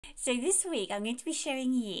So this week I'm going to be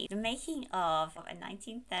showing you the making of a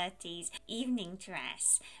 1930s evening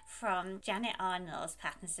dress from Janet Arnold's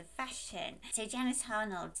Patterns of Fashion. So Janet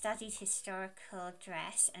Arnold studied historical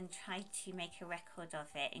dress and tried to make a record of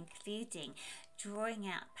it, including drawing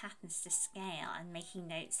out patterns to scale and making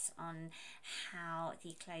notes on how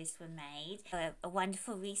the clothes were made. A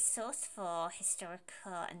wonderful resource for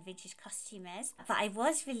historical and vintage costumers. But I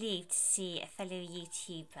was relieved to see a fellow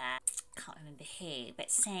YouTuber, can't remember who,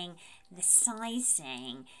 but saying the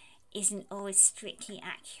sizing isn't always strictly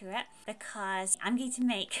accurate, because I'm going to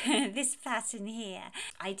make this pattern here.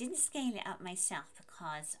 I didn't scale it up myself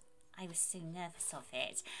because I was so nervous of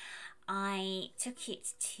it. I took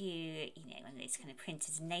it to, one of those kind of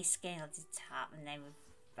printers, and they scaled it up, and they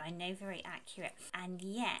were, I know, very accurate. And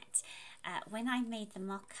yet, when I made the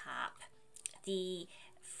mock-up, the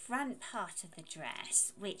front part of the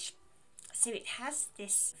dress, so it has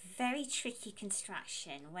this very tricky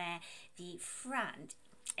construction where the front,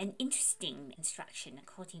 an interesting construction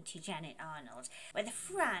according to Janet Arnold, where the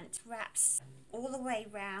front wraps all the way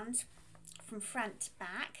round from front to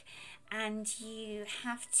back, and you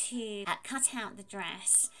have to cut out the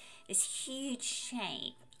dress, this huge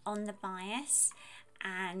shape on the bias,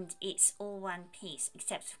 and it's all one piece,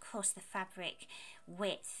 except of course the fabric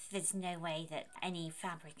width, there's no way that any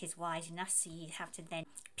fabric is wide enough, so you have to then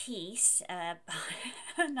piece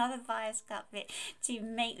another bias cut bit to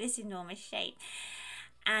make this enormous shape.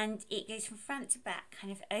 And it goes from front to back,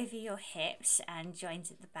 kind of over your hips, and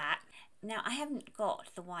joins at the back. Now, I haven't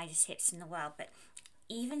got the widest hips in the world, but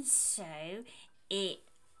even so, it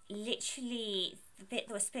literally, the bit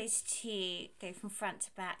that was supposed to go from front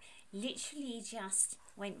to back, literally just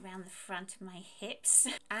went round the front of my hips.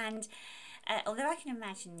 And although I can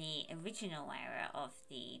imagine the original wearer of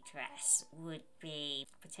the dress would be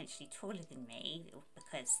potentially taller than me,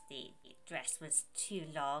 because the dress was too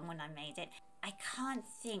long when I made it, I can't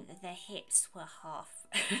think that their hips were half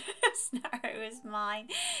as narrow as mine.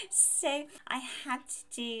 So I had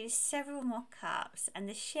to do several mock-ups, and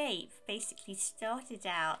the shape basically started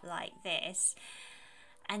out like this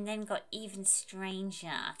and then got even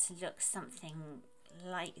stranger to look something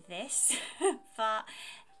like this. But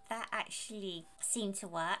that actually seemed to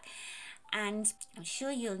work. And I'm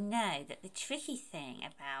sure you'll know that the tricky thing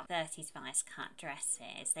about 30s bias cut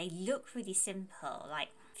dresses, they look really simple. Like,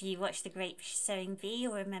 if you watch The Great Sewing Bee,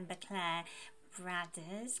 you'll remember Claire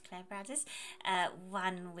Bradders,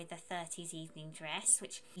 one with a 30s evening dress,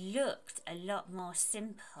 which looked a lot more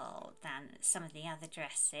simple than some of the other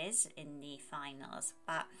dresses in the finals.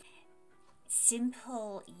 But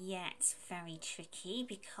simple yet very tricky,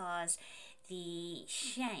 because the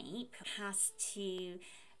shape has to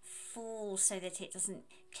fall so that it doesn't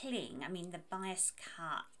cling. I mean, the bias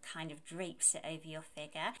cut kind of drapes it over your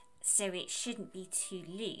figure, so it shouldn't be too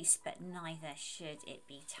loose, but neither should it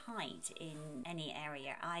be tight in any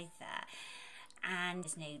area either. And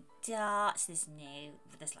there's no darts, there's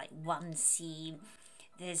like one seam,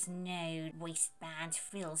 there's no waistband,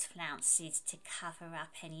 frills, flounces to cover up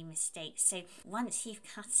any mistakes. So once you've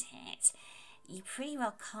cut it, you pretty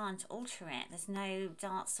well can't alter it. There's no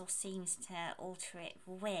darts or seams to alter it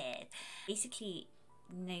with. Basically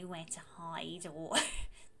nowhere to hide or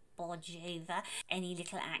bodge over any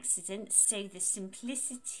little accidents. So the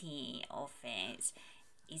simplicity of it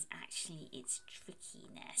is actually its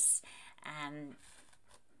trickiness,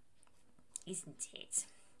 isn't it?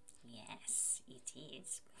 Yes, it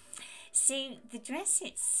is. So the dress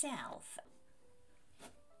itself,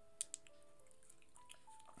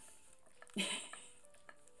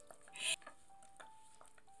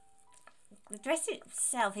 the dress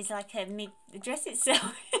itself is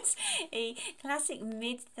a classic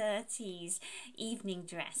mid-30s evening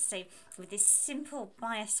dress. So with this simple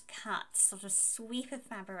bias cut sort of sweep of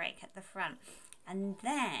fabric at the front, and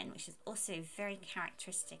then, which is also very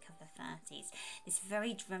characteristic of the 30s, this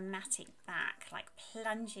very dramatic back, like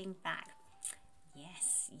plunging back.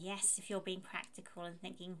 Yes, if you're being practical and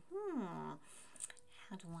thinking,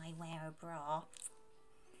 how do I wear a bra?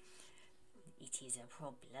 It is a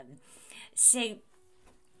problem. So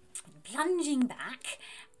plunging back,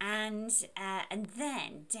 and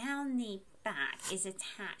then down the back is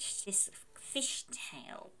attached this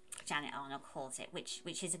fishtail, Janet Arnold calls it, which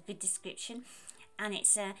is a good description, and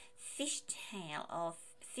it's a fishtail of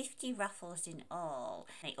 50 ruffles in all.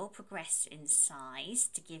 They all progress in size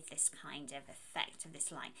to give this kind of effect of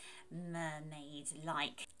this like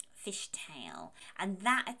mermaid-like fishtail, and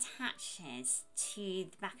that attaches to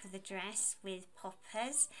the back of the dress with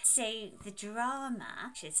poppers. So the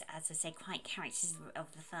drama, which is, as I say, quite characters of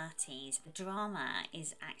the 30s, the drama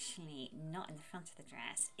is actually not in the front of the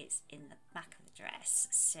dress, it's in the back of the dress,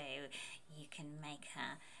 so you can make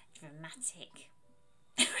a dramatic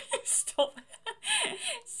stop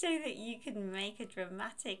so that you can make a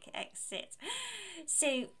dramatic exit.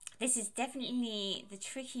 So this is definitely the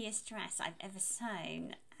trickiest dress I've ever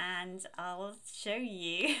sewn, and I'll show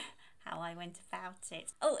you how I went about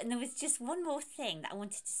it. Oh, and there was just one more thing that I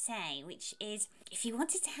wanted to say, which is if you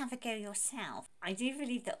wanted to have a go yourself, I do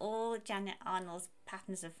believe that all Janet Arnold's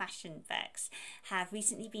Patterns of Fashion books have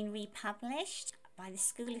recently been republished by the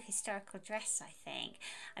School of Historical Dress, I think.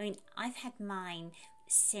 I mean, I've had mine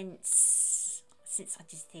since I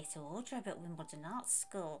did theatre wardrobe at Wimbledon Art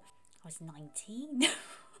School. I was 19.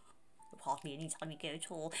 Hardly any time ago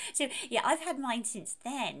at all. So yeah, I've had mine since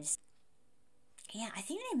then. Yeah, I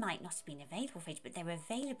think they might not have been available for age, but they're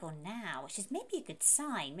available now, which is maybe a good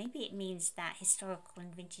sign. Maybe it means that historical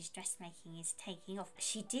and vintage dressmaking is taking off.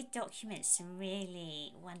 She did document some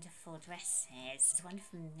really wonderful dresses. There's one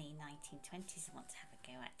from the 1920s I want to have a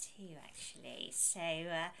go at too, actually. So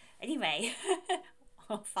anyway,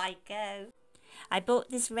 off I go. I bought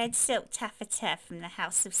this red silk taffeta from the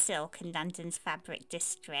House of Silk in London's Fabric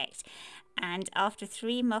District, and after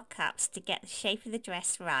 3 mock-ups to get the shape of the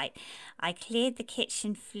dress right, I cleared the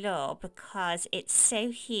kitchen floor because it's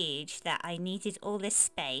so huge that I needed all this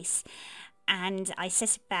space, and I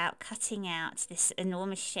set about cutting out this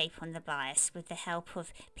enormous shape on the bias with the help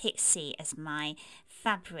of Pixie as my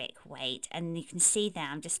fabric weight. And you can see there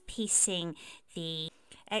I'm just piecing the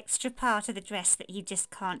extra part of the dress that you just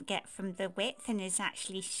can't get from the width, and is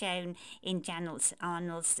actually shown in Janet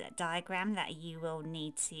Arnold's diagram that you will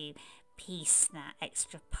need to piece that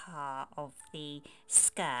extra part of the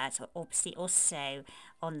skirt, obviously also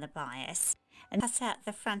on the bias, and cut out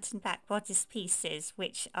the front and back bodice pieces,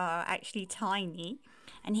 which are actually tiny.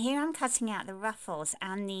 And here I'm cutting out the ruffles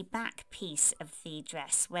and the back piece of the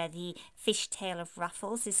dress where the fishtail of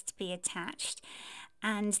ruffles is to be attached,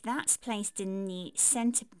 and that's placed in the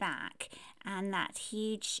centre back, and that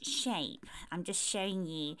huge shape I'm just showing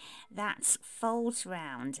you, that folds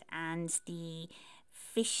round, and the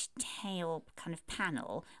fishtail kind of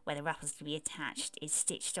panel where the ruffles to be attached is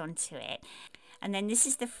stitched onto it. And then this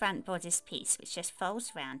is the front bodice piece, which just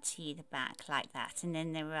folds round to the back like that, and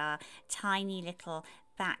then there are tiny little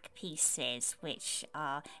back pieces which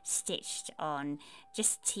are stitched on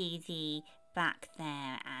just to the back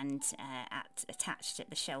there, and attached at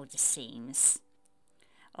the shoulder seams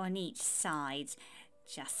on each side,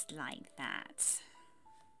 just like that.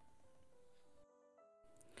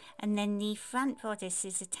 And then the front bodice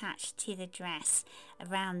is attached to the dress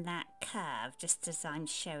around that curve, just as I'm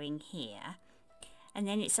showing here. And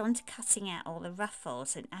then it's on to cutting out all the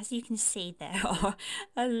ruffles, and as you can see there are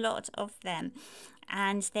a lot of them,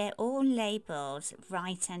 and they're all labelled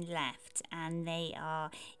right and left, and they are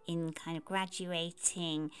in kind of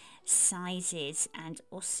graduating sizes and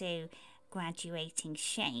also graduating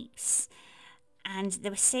shapes. And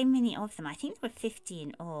there were so many of them, I think there were 50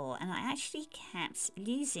 in all, and I actually kept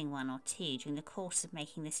losing 1 or 2 during the course of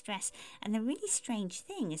making this dress. And the really strange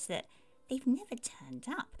thing is that they've never turned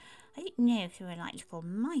up. I didn't know if there were like little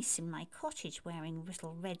mice in my cottage wearing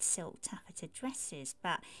little red silk taffeta dresses,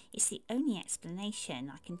 but it's the only explanation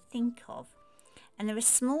I can think of. And there are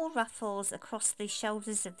small ruffles across the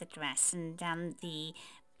shoulders of the dress and down the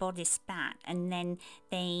bodice back, and then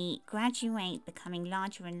they graduate, becoming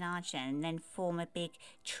larger and larger, and then form a big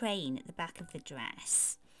train at the back of the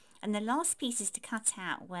dress. And the last pieces to cut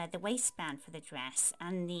out were the waistband for the dress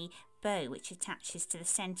and the bow which attaches to the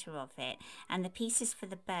centre of it, and the pieces for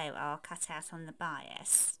the bow are cut out on the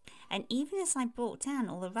bias. And even as I brought down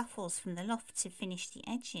all the ruffles from the loft to finish the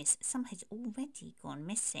edges, some had already gone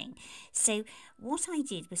missing. So what I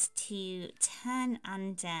did was to turn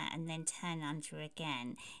under and then turn under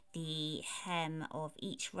again the hem of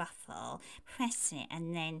each ruffle, press it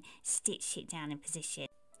and then stitch it down in position.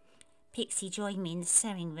 Pixie joined me in the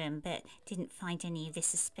sewing room but didn't find any of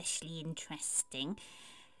this especially interesting.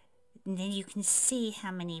 And then you can see how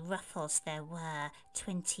many ruffles there were,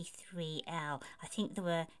 23L. I think there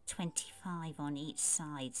were 25 on each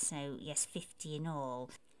side, so yes, 50 in all.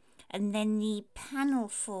 And then the panel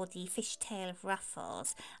for the fishtail of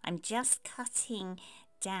ruffles, I'm just cutting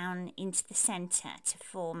down into the centre to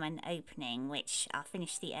form an opening, which I'll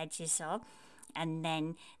finish the edges of. And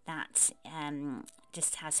then that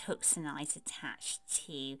just has hooks and eyes attached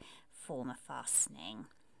to form a fastening.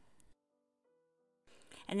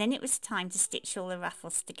 And then it was time to stitch all the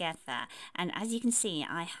ruffles together, and as you can see,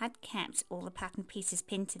 I had kept all the pattern pieces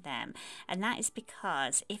pinned to them, and that is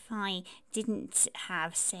because if I didn't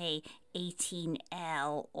have, say,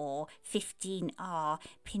 18L or 15R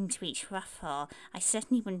pinned to each ruffle, I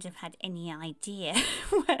certainly wouldn't have had any idea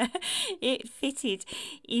where it fitted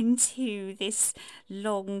into this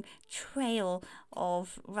long trail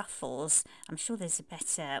of ruffles. I'm sure there's a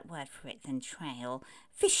better word for it than trail.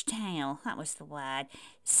 Fishtail, that was the word.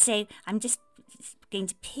 So I'm just going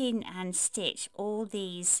to pin and stitch all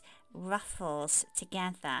these ruffles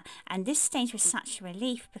together, and this stage was such a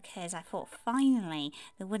relief because I thought finally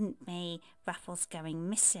there wouldn't be ruffles going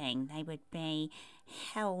missing, they would be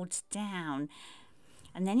held down.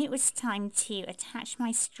 And then it was time to attach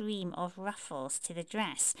my stream of ruffles to the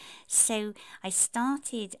dress. So I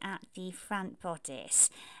started at the front bodice,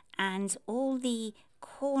 and all the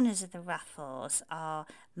corners of the ruffles are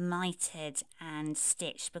mitered and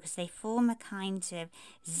stitched because they form a kind of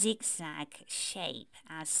zigzag shape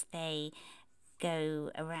as they go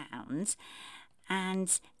around.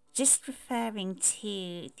 And just referring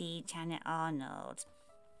to the Janet Arnold,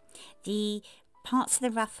 the parts of the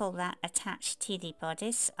ruffle that attach to the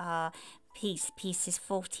bodice are pieces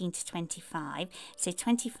 14 to 25. So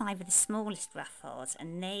 25 are the smallest ruffles,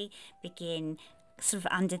 and they begin sort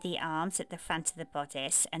of under the arms at the front of the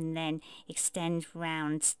bodice and then extend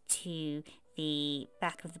round to the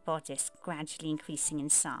back of the bodice, gradually increasing in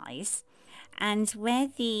size. And where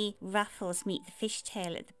the ruffles meet the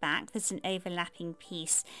fishtail at the back, there's an overlapping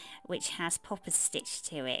piece which has poppers stitched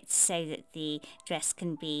to it so that the dress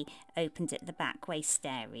can be opened at the back waist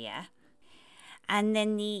area. And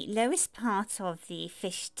then the lowest part of the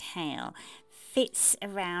fishtail fits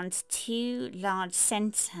around two large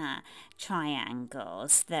centre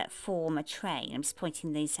triangles that form a train. I'm just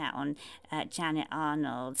pointing these out on Janet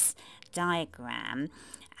Arnold's diagram.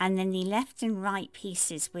 And then the left and right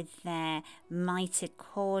pieces with their mitered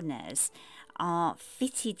corners are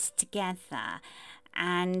fitted together,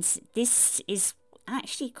 and this is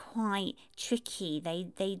actually quite tricky.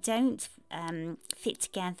 They don't fit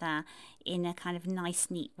together in a kind of nice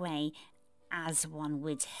neat way as one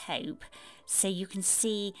would hope. So you can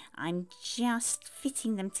see I'm just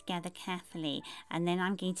fitting them together carefully, and then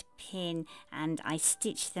I'm going to pin, and I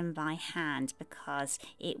stitch them by hand because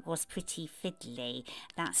it was pretty fiddly.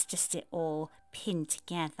 That's just it all pinned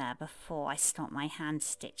together before I start my hand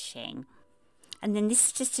stitching. And then this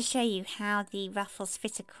is just to show you how the ruffles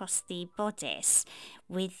fit across the bodice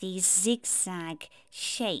with these zigzag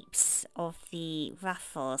shapes of the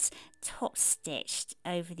ruffles top stitched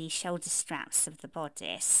over the shoulder straps of the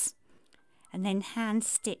bodice. And then hand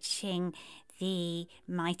stitching the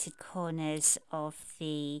mitered corners of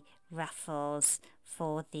the ruffles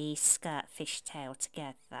for the skirt fishtail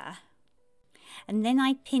together. And then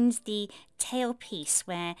I pinned the tail piece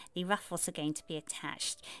where the ruffles are going to be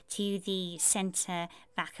attached to the centre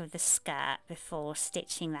back of the skirt before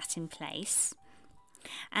stitching that in place.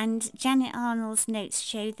 And Janet Arnold's notes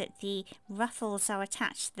show that the ruffles are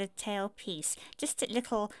attached to the tail piece just at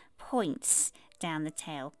little points down the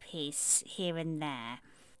tail piece here and there.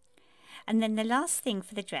 And then the last thing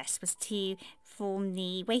for the dress was to form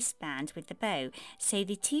the waistband with the bow. So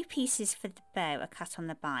the two pieces for the bow are cut on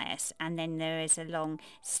the bias, and then there is a long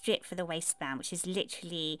strip for the waistband which is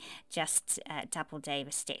literally just doubled over,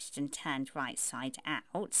 stitched and turned right side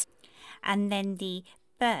out. And then the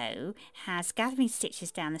bow has gathering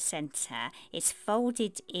stitches down the centre. It's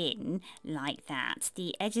folded in like that.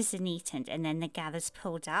 The edges are neatened and then the gathers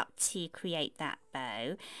pulled up to create that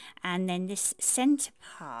bow. And then this centre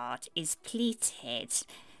part is pleated.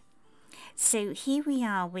 So here we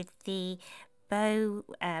are with the bow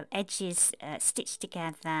edges stitched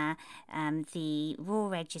together, the raw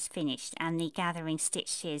edges finished, and the gathering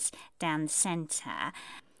stitches down the centre.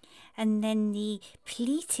 And then the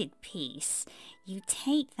pleated piece, you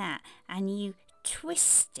take that and you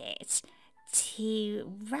twist it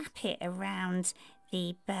to wrap it around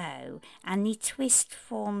the bow, and the twist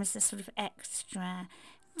forms a sort of extra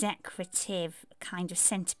decorative kind of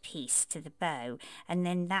centerpiece to the bow, and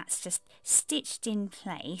then that's just stitched in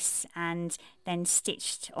place and then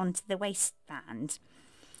stitched onto the waistband.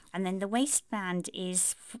 And then the waistband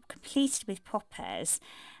is completed with poppers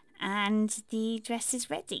and the dress is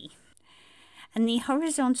ready. And the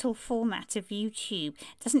horizontal format of YouTube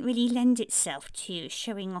doesn't really lend itself to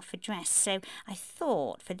showing off a dress, so I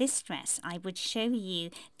thought for this dress I would show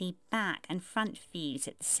you the back and front views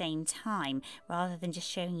at the same time, rather than just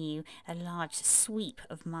showing you a large sweep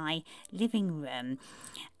of my living room.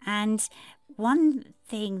 And One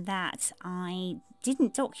thing that I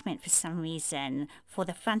didn't document for some reason for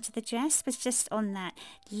the front of the dress was just on that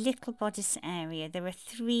little bodice area. There are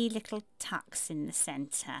 3 little tucks in the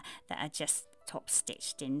centre that are just top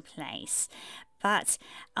stitched in place. But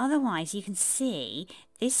otherwise, you can see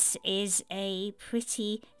this is a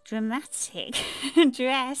pretty dramatic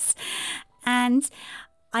dress, and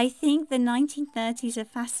I think the 1930s are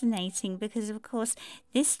fascinating because, of course,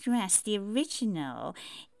 this dress, the original,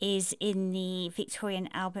 is in the Victoria and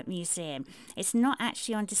Albert Museum. It's not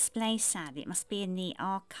actually on display, sadly. It must be in the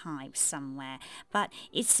archives somewhere. But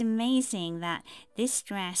it's amazing that this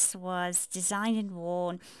dress was designed and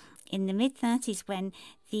worn in the mid-30s when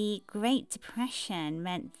the Great Depression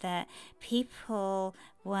meant that people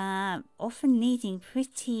were often leading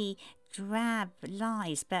pretty drab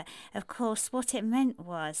lives, but of course what it meant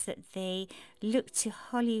was that they looked to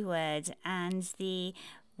Hollywood and the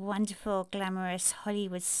wonderful glamorous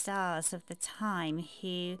Hollywood stars of the time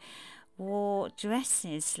who wore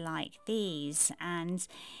dresses like these, and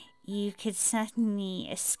you could certainly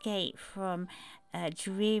escape from a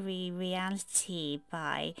dreary reality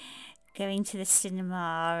by going to the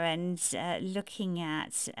cinema and looking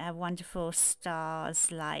at wonderful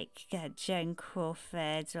stars like Joan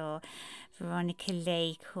Crawford or Veronica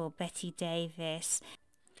Lake or Betty Davis,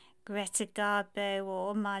 Greta Garbo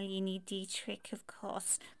or Marlene Dietrich, of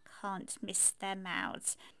course, can't miss them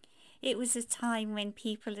out. It was a time when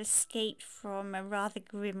people escaped from a rather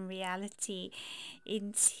grim reality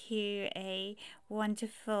into a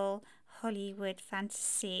wonderful Hollywood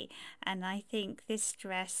fantasy, and I think this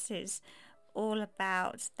dress is all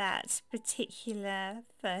about that particular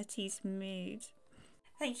 30s mood.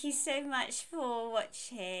 Thank you so much for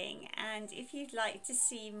watching, and if you'd like to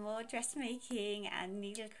see more dressmaking and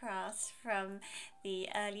needlecrafts from the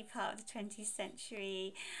early part of the 20th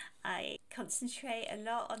century, I concentrate a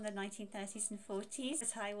lot on the 1930s and 40s,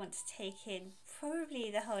 but I want to take in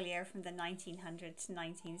probably the whole era from the 1900s to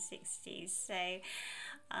 1960s. So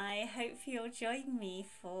I hope you'll join me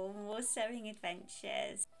for more sewing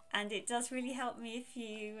adventures. And it does really help me if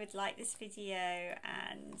you would like this video,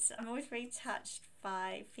 and I'm always very touched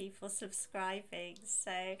by people subscribing,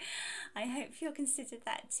 so I hope you'll consider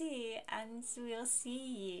that too, and we'll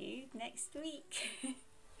see you next week.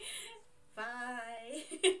 Bye.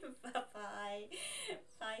 Bye bye.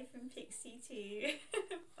 Bye from Pixie too.